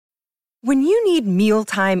When you need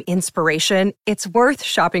mealtime inspiration, it's worth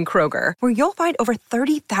shopping Kroger, where you'll find over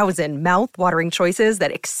 30,000 mouth-watering choices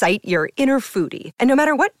that excite your inner foodie. And no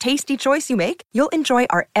matter what tasty choice you make, you'll enjoy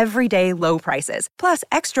our everyday low prices, plus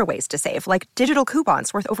extra ways to save, like digital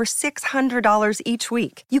coupons worth over $600 each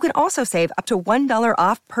week. You can also save up to $1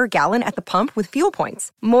 off per gallon at the pump with fuel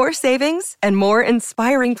points. More savings and more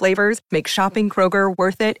inspiring flavors make shopping Kroger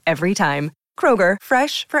worth it every time. Kroger,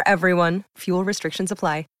 fresh for everyone. Fuel restrictions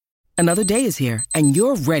apply. Another day is here, and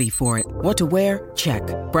you're ready for it. What to wear? Check.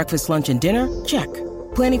 Breakfast, lunch, and dinner? Check.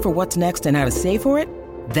 Planning for what's next and how to save for it?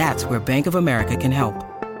 That's where Bank of America can help.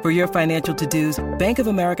 For your financial to-dos, Bank of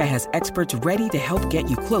America has experts ready to help get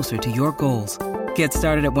you closer to your goals. Get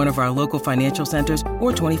started at one of our local financial centers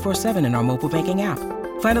or 24/7 in our mobile banking app.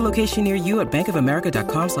 Find a location near you at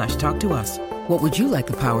bankofamerica.com/talktous. What would you like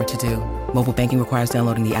the power to do? Mobile banking requires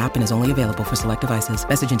downloading the app and is only available for select devices.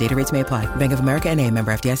 Message and data rates may apply. Bank of America N.A.,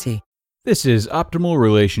 member FDIC. This is Optimal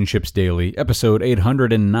Relationships Daily, episode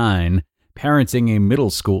 809, Parenting a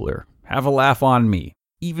Middle Schooler. Have a Laugh on Me.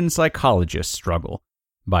 Even Psychologists Struggle,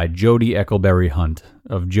 by Jodi Eckleberry Hunt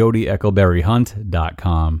of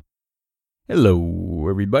jodieckleberryhunt.com. Hello,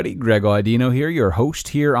 everybody. Greg Audino here, your host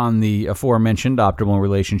here on the aforementioned Optimal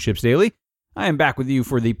Relationships Daily. I am back with you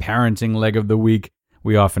for the parenting leg of the week.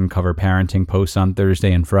 We often cover parenting posts on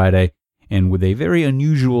Thursday and Friday, and with a very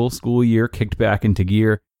unusual school year kicked back into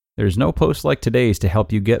gear, there's no post like today's to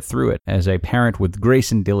help you get through it as a parent with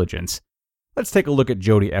grace and diligence. Let's take a look at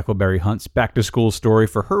Jodi Eckleberry Hunt's back-to-school story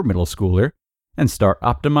for her middle schooler and start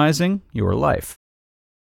optimizing your life.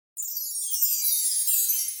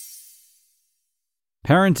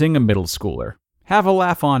 Parenting a Middle Schooler. Have a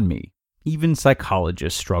Laugh on Me. Even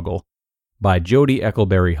Psychologists Struggle, by Jodi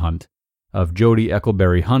Eckleberry Hunt of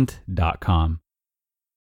jodieckleberryhunt.com.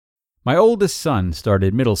 My oldest son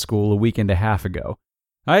started middle school a week and a half ago.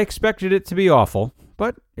 I expected it to be awful,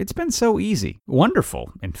 but it's been so easy.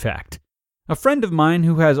 Wonderful, in fact. A friend of mine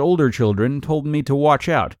who has older children told me to watch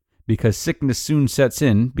out because sickness soon sets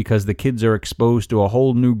in because the kids are exposed to a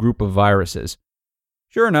whole new group of viruses.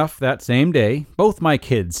 Sure enough, that same day, both my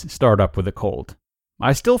kids start up with a cold.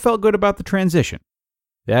 I still felt good about the transition.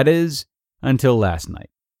 That is, until last night.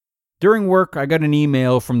 During work, I got an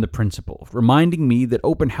email from the principal reminding me that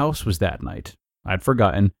open house was that night. I'd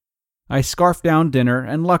forgotten. I scarfed down dinner,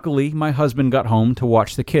 and luckily, my husband got home to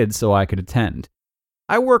watch the kids so I could attend.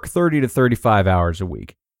 I work 30 to 35 hours a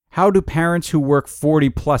week. How do parents who work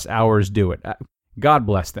 40-plus hours do it? God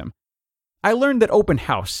bless them. I learned that open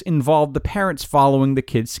house involved the parents following the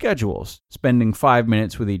kids' schedules, spending 5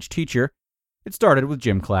 minutes with each teacher. It started with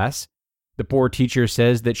gym class. The poor teacher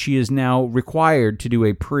says that she is now required to do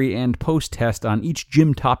a pre- and post-test on each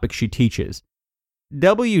gym topic she teaches.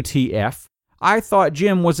 WTF? I thought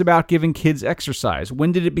gym was about giving kids exercise.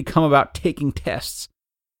 When did it become about taking tests?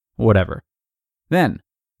 Whatever. Then,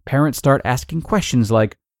 parents start asking questions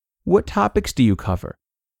like, what topics do you cover?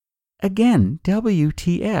 Again,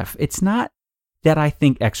 WTF. It's not that I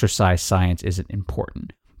think exercise science isn't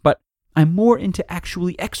important, but I'm more into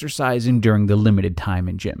actually exercising during the limited time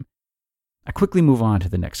in gym. I quickly move on to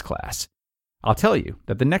the next class. I'll tell you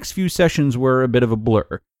that the next few sessions were a bit of a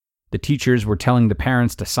blur. The teachers were telling the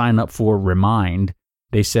parents to sign up for Remind.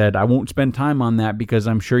 They said, I won't spend time on that because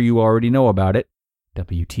I'm sure you already know about it.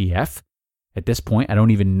 WTF? At this point, I don't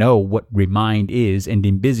even know what Remind is and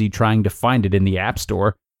am busy trying to find it in the App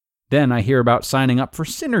Store. Then I hear about signing up for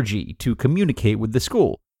Synergy to communicate with the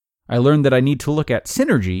school. I learned that I need to look at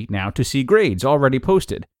Synergy now to see grades already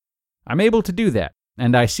posted. I'm able to do that,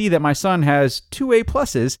 and I see that my son has 2 A+,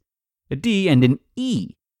 a D, and an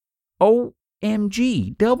E.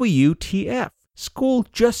 OMG, WTF, school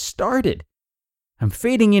just started. I'm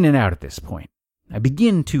fading in and out at this point. I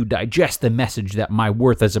begin to digest the message that my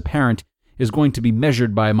worth as a parent is going to be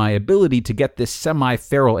measured by my ability to get this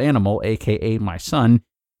semi-feral animal, aka my son,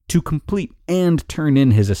 to complete and turn in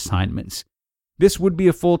his assignments. This would be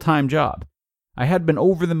a full-time job. I had been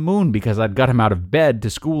over the moon because I'd got him out of bed to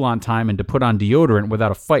school on time and to put on deodorant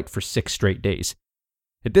without a fight for 6 straight days.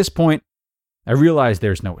 At this point, I realize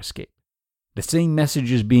there's no escape. The same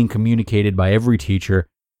message is being communicated by every teacher.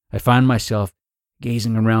 I find myself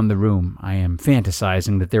gazing around the room. I am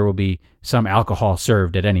fantasizing that there will be some alcohol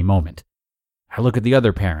served at any moment. I look at the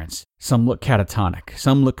other parents. Some look catatonic.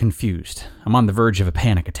 Some look confused. I'm on the verge of a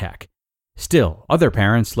panic attack. Still, other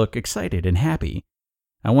parents look excited and happy.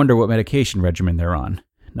 I wonder what medication regimen they're on.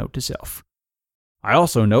 Note to self. I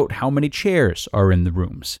also note how many chairs are in the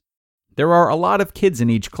rooms. There are a lot of kids in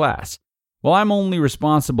each class. While I'm only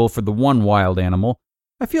responsible for the one wild animal,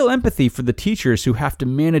 I feel empathy for the teachers who have to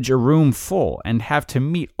manage a room full and have to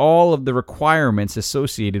meet all of the requirements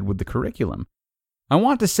associated with the curriculum. I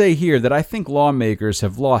want to say here that I think lawmakers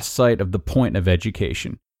have lost sight of the point of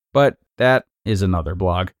education, but that is another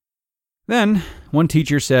blog. Then, one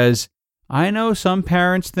teacher says, I know some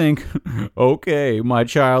parents think, okay, my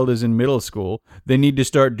child is in middle school, they need to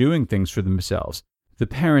start doing things for themselves. The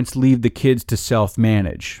parents leave the kids to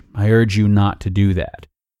self-manage. I urge you not to do that.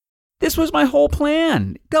 This was my whole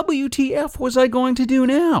plan. WTF was I going to do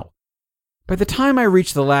now? By the time I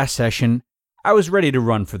reached the last session, I was ready to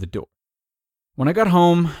run for the door. When I got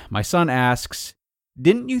home, my son asks,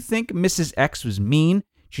 didn't you think Mrs. X was mean?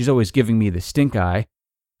 She's always giving me the stink eye.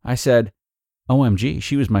 I said, OMG,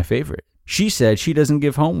 she was my favorite. She said she doesn't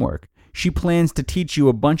give homework. She plans to teach you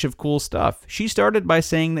a bunch of cool stuff. She started by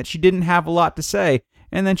saying that she didn't have a lot to say,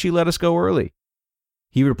 and then she let us go early.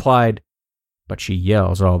 He replied, but she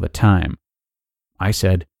yells all the time. I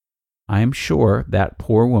said, I am sure that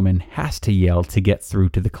poor woman has to yell to get through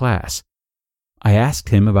to the class. I asked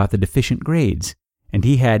him about the deficient grades, and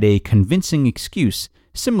he had a convincing excuse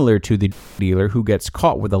similar to the dealer who gets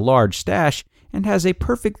caught with a large stash and has a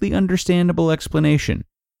perfectly understandable explanation.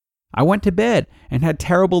 I went to bed and had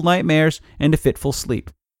terrible nightmares and a fitful sleep.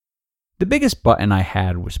 The biggest button I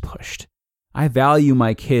had was pushed. I value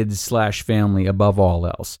my kids/family above all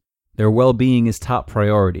else. Their well-being is top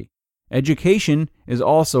priority. Education is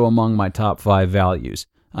also among my top 5 values.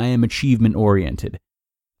 I am achievement-oriented.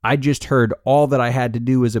 I just heard all that I had to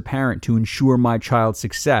do as a parent to ensure my child's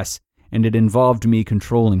success, and it involved me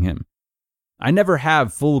controlling him. I never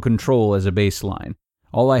have full control as a baseline.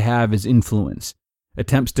 All I have is influence.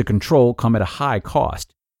 Attempts to control come at a high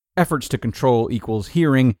cost. Efforts to control equals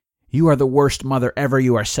hearing, you are the worst mother ever,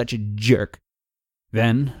 you are such a jerk.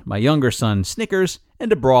 Then, my younger son snickers,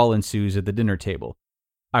 and a brawl ensues at the dinner table.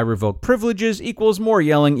 I revoke privileges equals more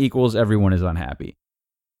yelling equals everyone is unhappy.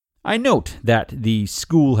 I note that the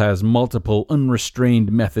school has multiple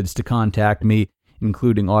unrestrained methods to contact me,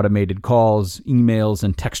 including automated calls, emails,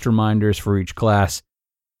 and text reminders for each class.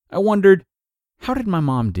 I wondered, how did my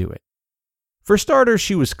mom do it? For starters,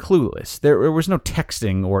 she was clueless. There was no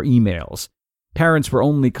texting or emails. Parents were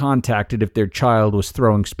only contacted if their child was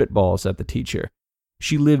throwing spitballs at the teacher.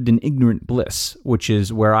 She lived in ignorant bliss, which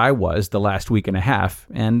is where I was the last week and a half,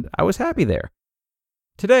 and I was happy there.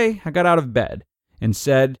 Today, I got out of bed and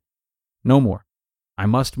said, no more. I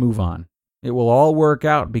must move on. It will all work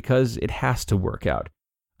out because it has to work out.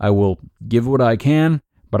 I will give what I can,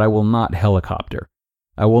 but I will not helicopter.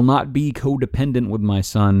 I will not be codependent with my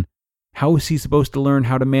son. How is he supposed to learn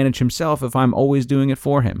how to manage himself if I'm always doing it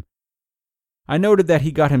for him? I noted that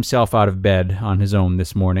he got himself out of bed on his own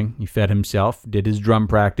this morning. He fed himself, did his drum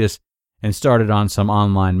practice, and started on some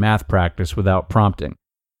online math practice without prompting.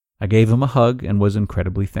 I gave him a hug and was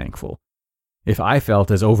incredibly thankful. If I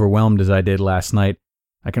felt as overwhelmed as I did last night,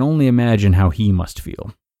 I can only imagine how he must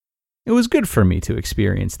feel. It was good for me to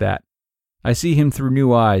experience that. I see him through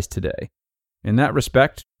new eyes today. In that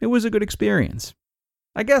respect, it was a good experience.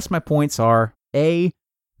 I guess my points are, A,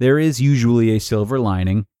 there is usually a silver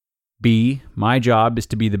lining. B, my job is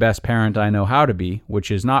to be the best parent I know how to be, which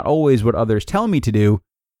is not always what others tell me to do.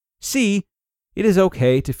 C, it is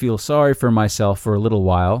okay to feel sorry for myself for a little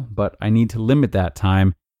while, but I need to limit that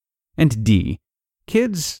time. And D,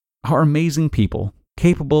 kids are amazing people,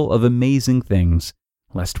 capable of amazing things,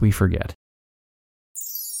 lest we forget.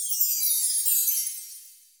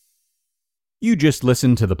 You just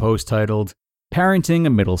listened to the post titled, Parenting a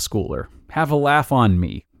Middle Schooler. Have a Laugh on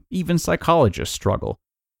Me. Even Psychologists Struggle,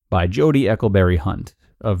 by Jodi Eckleberry Hunt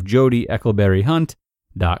of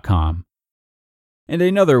jodieckleberryhunt.com. And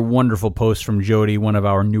another wonderful post from Jodi, one of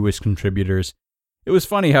our newest contributors. It was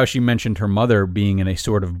funny how she mentioned her mother being in a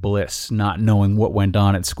sort of bliss, not knowing what went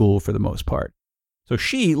on at school for the most part. So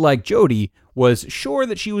she, like Jodi, was sure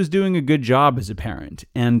that she was doing a good job as a parent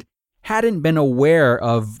and hadn't been aware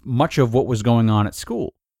of much of what was going on at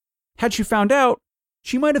school. Had she found out,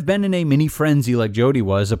 she might have been in a mini frenzy like Jodi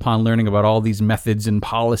was upon learning about all these methods and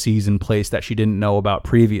policies in place that she didn't know about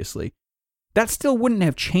previously. That still wouldn't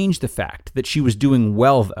have changed the fact that she was doing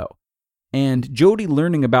well, though. And Jodi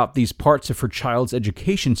learning about these parts of her child's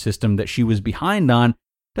education system that she was behind on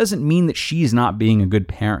doesn't mean that she's not being a good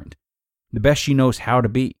parent. The best she knows how to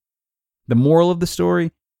be. The moral of the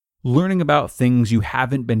story? Learning about things you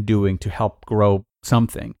haven't been doing to help grow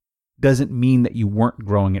something doesn't mean that you weren't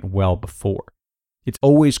growing it well before. It's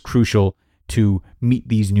always crucial to meet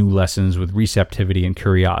these new lessons with receptivity and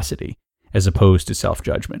curiosity, as opposed to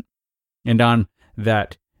self-judgment. And on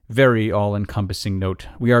that very all-encompassing note,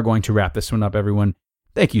 we are going to wrap this one up, everyone.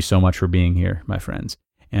 Thank you so much for being here, my friends.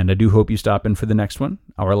 And I do hope you stop in for the next one.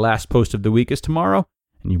 Our last post of the week is tomorrow,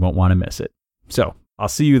 and you won't want to miss it. So I'll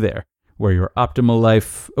see you there, where your optimal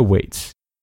life awaits.